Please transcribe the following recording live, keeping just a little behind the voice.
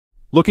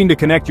Looking to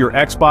connect your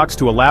Xbox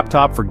to a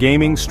laptop for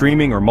gaming,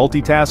 streaming, or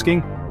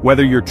multitasking?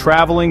 Whether you're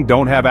traveling,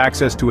 don't have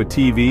access to a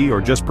TV, or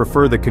just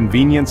prefer the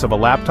convenience of a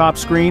laptop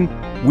screen,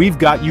 we've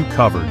got you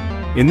covered.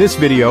 In this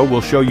video,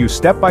 we'll show you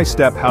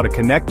step-by-step how to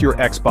connect your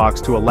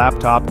Xbox to a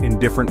laptop in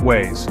different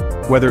ways,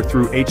 whether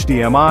through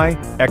HDMI,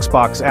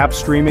 Xbox app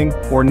streaming,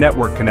 or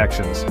network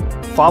connections.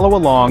 Follow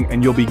along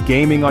and you'll be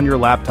gaming on your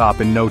laptop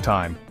in no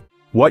time.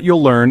 What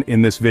you'll learn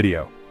in this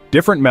video: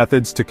 different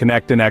methods to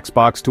connect an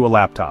Xbox to a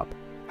laptop.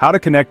 How to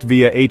connect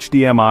via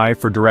HDMI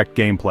for direct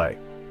gameplay.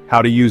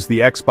 How to use the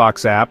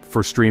Xbox app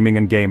for streaming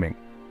and gaming.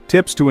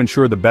 Tips to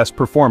ensure the best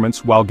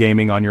performance while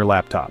gaming on your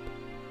laptop.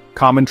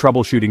 Common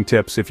troubleshooting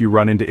tips if you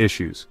run into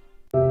issues.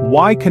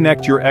 Why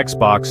connect your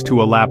Xbox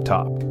to a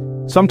laptop?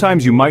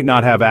 Sometimes you might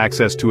not have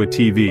access to a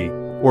TV,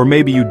 or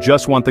maybe you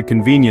just want the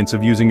convenience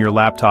of using your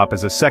laptop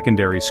as a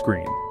secondary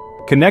screen.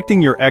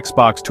 Connecting your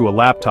Xbox to a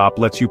laptop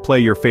lets you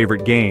play your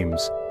favorite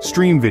games,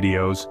 stream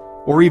videos,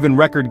 or even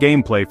record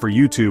gameplay for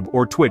YouTube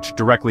or Twitch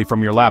directly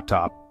from your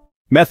laptop.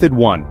 Method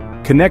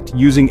 1. Connect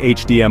using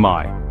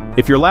HDMI.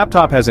 If your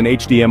laptop has an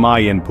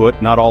HDMI input,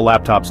 not all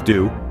laptops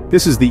do,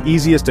 this is the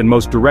easiest and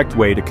most direct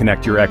way to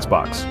connect your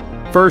Xbox.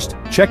 First,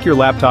 check your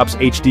laptop's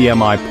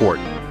HDMI port.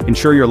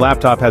 Ensure your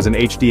laptop has an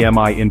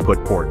HDMI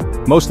input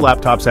port. Most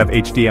laptops have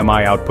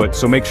HDMI output,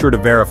 so make sure to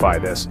verify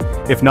this.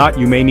 If not,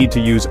 you may need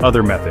to use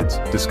other methods,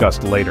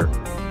 discussed later.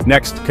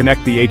 Next,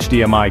 connect the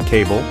HDMI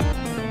cable.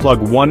 Plug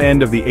one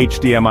end of the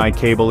HDMI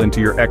cable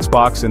into your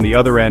Xbox and the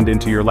other end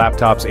into your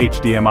laptop's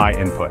HDMI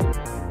input.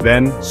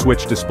 Then,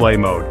 switch display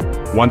mode.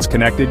 Once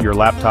connected, your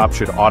laptop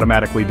should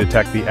automatically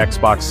detect the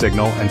Xbox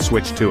signal and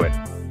switch to it.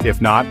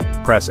 If not,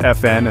 press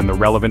FN and the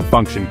relevant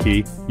function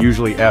key,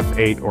 usually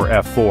F8 or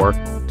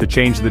F4, to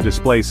change the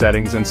display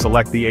settings and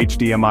select the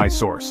HDMI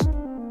source.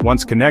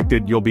 Once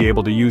connected, you'll be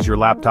able to use your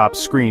laptop's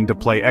screen to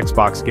play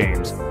Xbox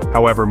games.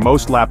 However,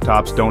 most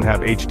laptops don't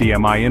have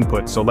HDMI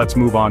input, so let's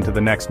move on to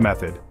the next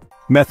method.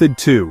 Method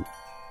 2.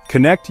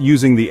 Connect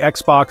using the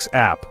Xbox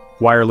app,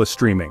 wireless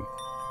streaming.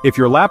 If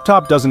your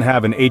laptop doesn't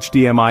have an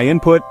HDMI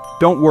input,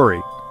 don't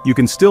worry. You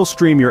can still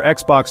stream your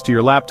Xbox to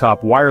your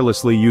laptop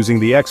wirelessly using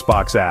the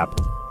Xbox app.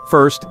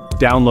 First,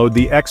 download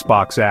the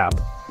Xbox app.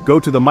 Go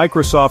to the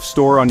Microsoft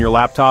Store on your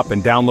laptop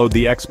and download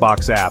the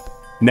Xbox app.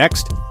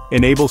 Next,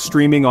 enable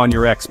streaming on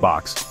your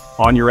Xbox.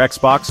 On your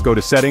Xbox, go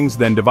to Settings,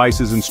 then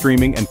Devices and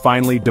Streaming, and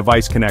finally,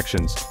 Device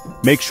Connections.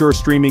 Make sure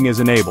streaming is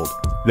enabled.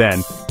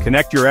 Then,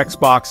 connect your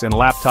Xbox and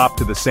laptop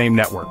to the same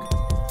network.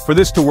 For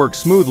this to work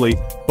smoothly,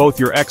 both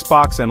your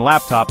Xbox and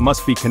laptop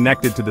must be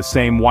connected to the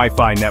same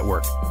Wi-Fi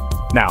network.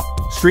 Now,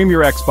 stream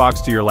your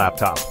Xbox to your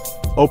laptop.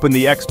 Open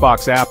the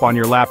Xbox app on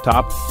your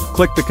laptop,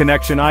 click the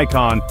connection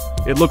icon,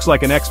 it looks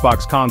like an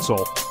Xbox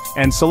console,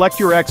 and select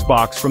your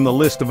Xbox from the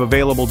list of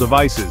available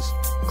devices.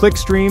 Click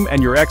Stream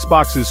and your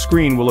Xbox's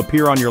screen will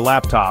appear on your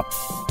laptop.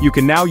 You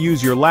can now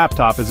use your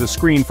laptop as a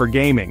screen for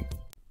gaming.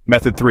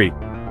 Method 3.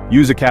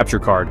 Use a capture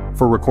card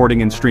for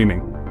recording and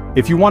streaming.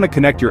 If you want to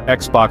connect your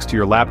Xbox to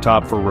your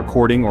laptop for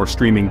recording or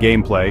streaming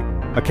gameplay,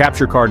 a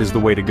capture card is the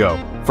way to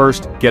go.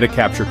 First, get a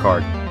capture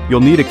card. You'll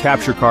need a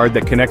capture card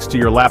that connects to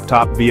your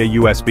laptop via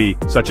USB,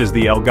 such as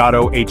the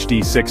Elgato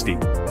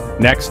HD60.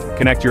 Next,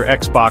 connect your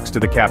Xbox to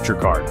the capture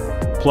card.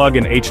 Plug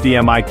an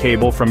HDMI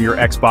cable from your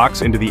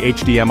Xbox into the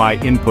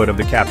HDMI input of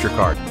the capture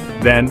card.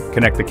 Then,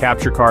 connect the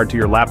capture card to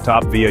your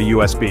laptop via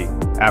USB.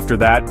 After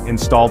that,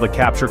 install the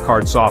capture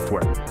card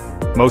software.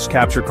 Most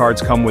capture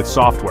cards come with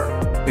software.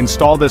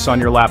 Install this on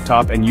your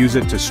laptop and use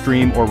it to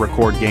stream or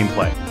record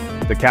gameplay.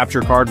 The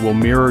capture card will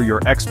mirror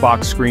your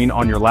Xbox screen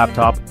on your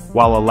laptop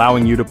while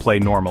allowing you to play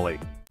normally.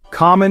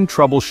 Common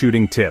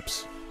troubleshooting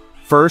tips.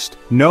 First,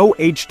 no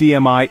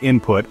HDMI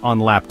input on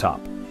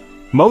laptop.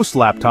 Most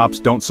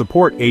laptops don't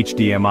support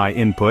HDMI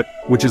input,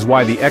 which is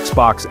why the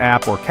Xbox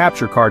app or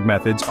capture card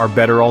methods are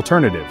better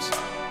alternatives.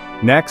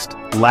 Next,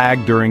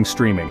 lag during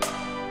streaming.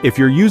 If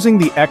you're using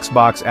the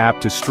Xbox app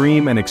to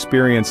stream and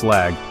experience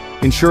lag,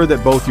 ensure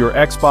that both your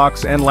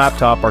Xbox and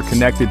laptop are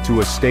connected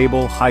to a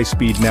stable,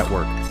 high-speed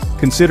network.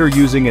 Consider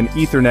using an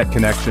Ethernet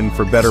connection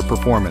for better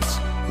performance.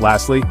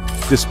 Lastly,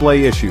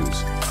 display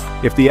issues.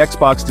 If the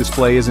Xbox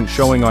display isn't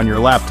showing on your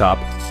laptop,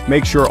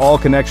 make sure all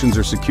connections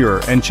are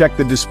secure and check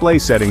the display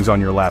settings on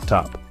your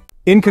laptop.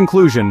 In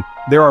conclusion,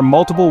 there are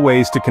multiple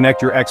ways to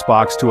connect your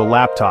Xbox to a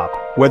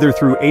laptop, whether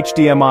through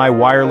HDMI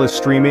wireless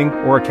streaming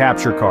or a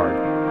capture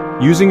card.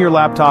 Using your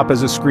laptop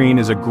as a screen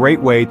is a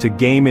great way to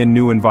game in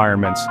new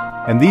environments,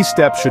 and these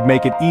steps should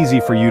make it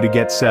easy for you to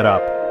get set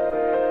up.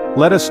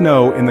 Let us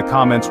know in the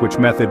comments which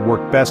method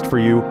worked best for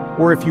you,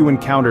 or if you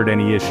encountered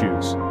any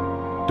issues.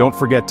 Don't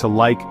forget to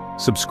like,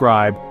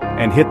 subscribe,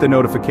 and hit the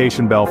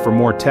notification bell for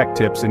more tech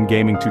tips and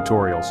gaming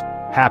tutorials.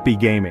 Happy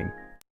gaming!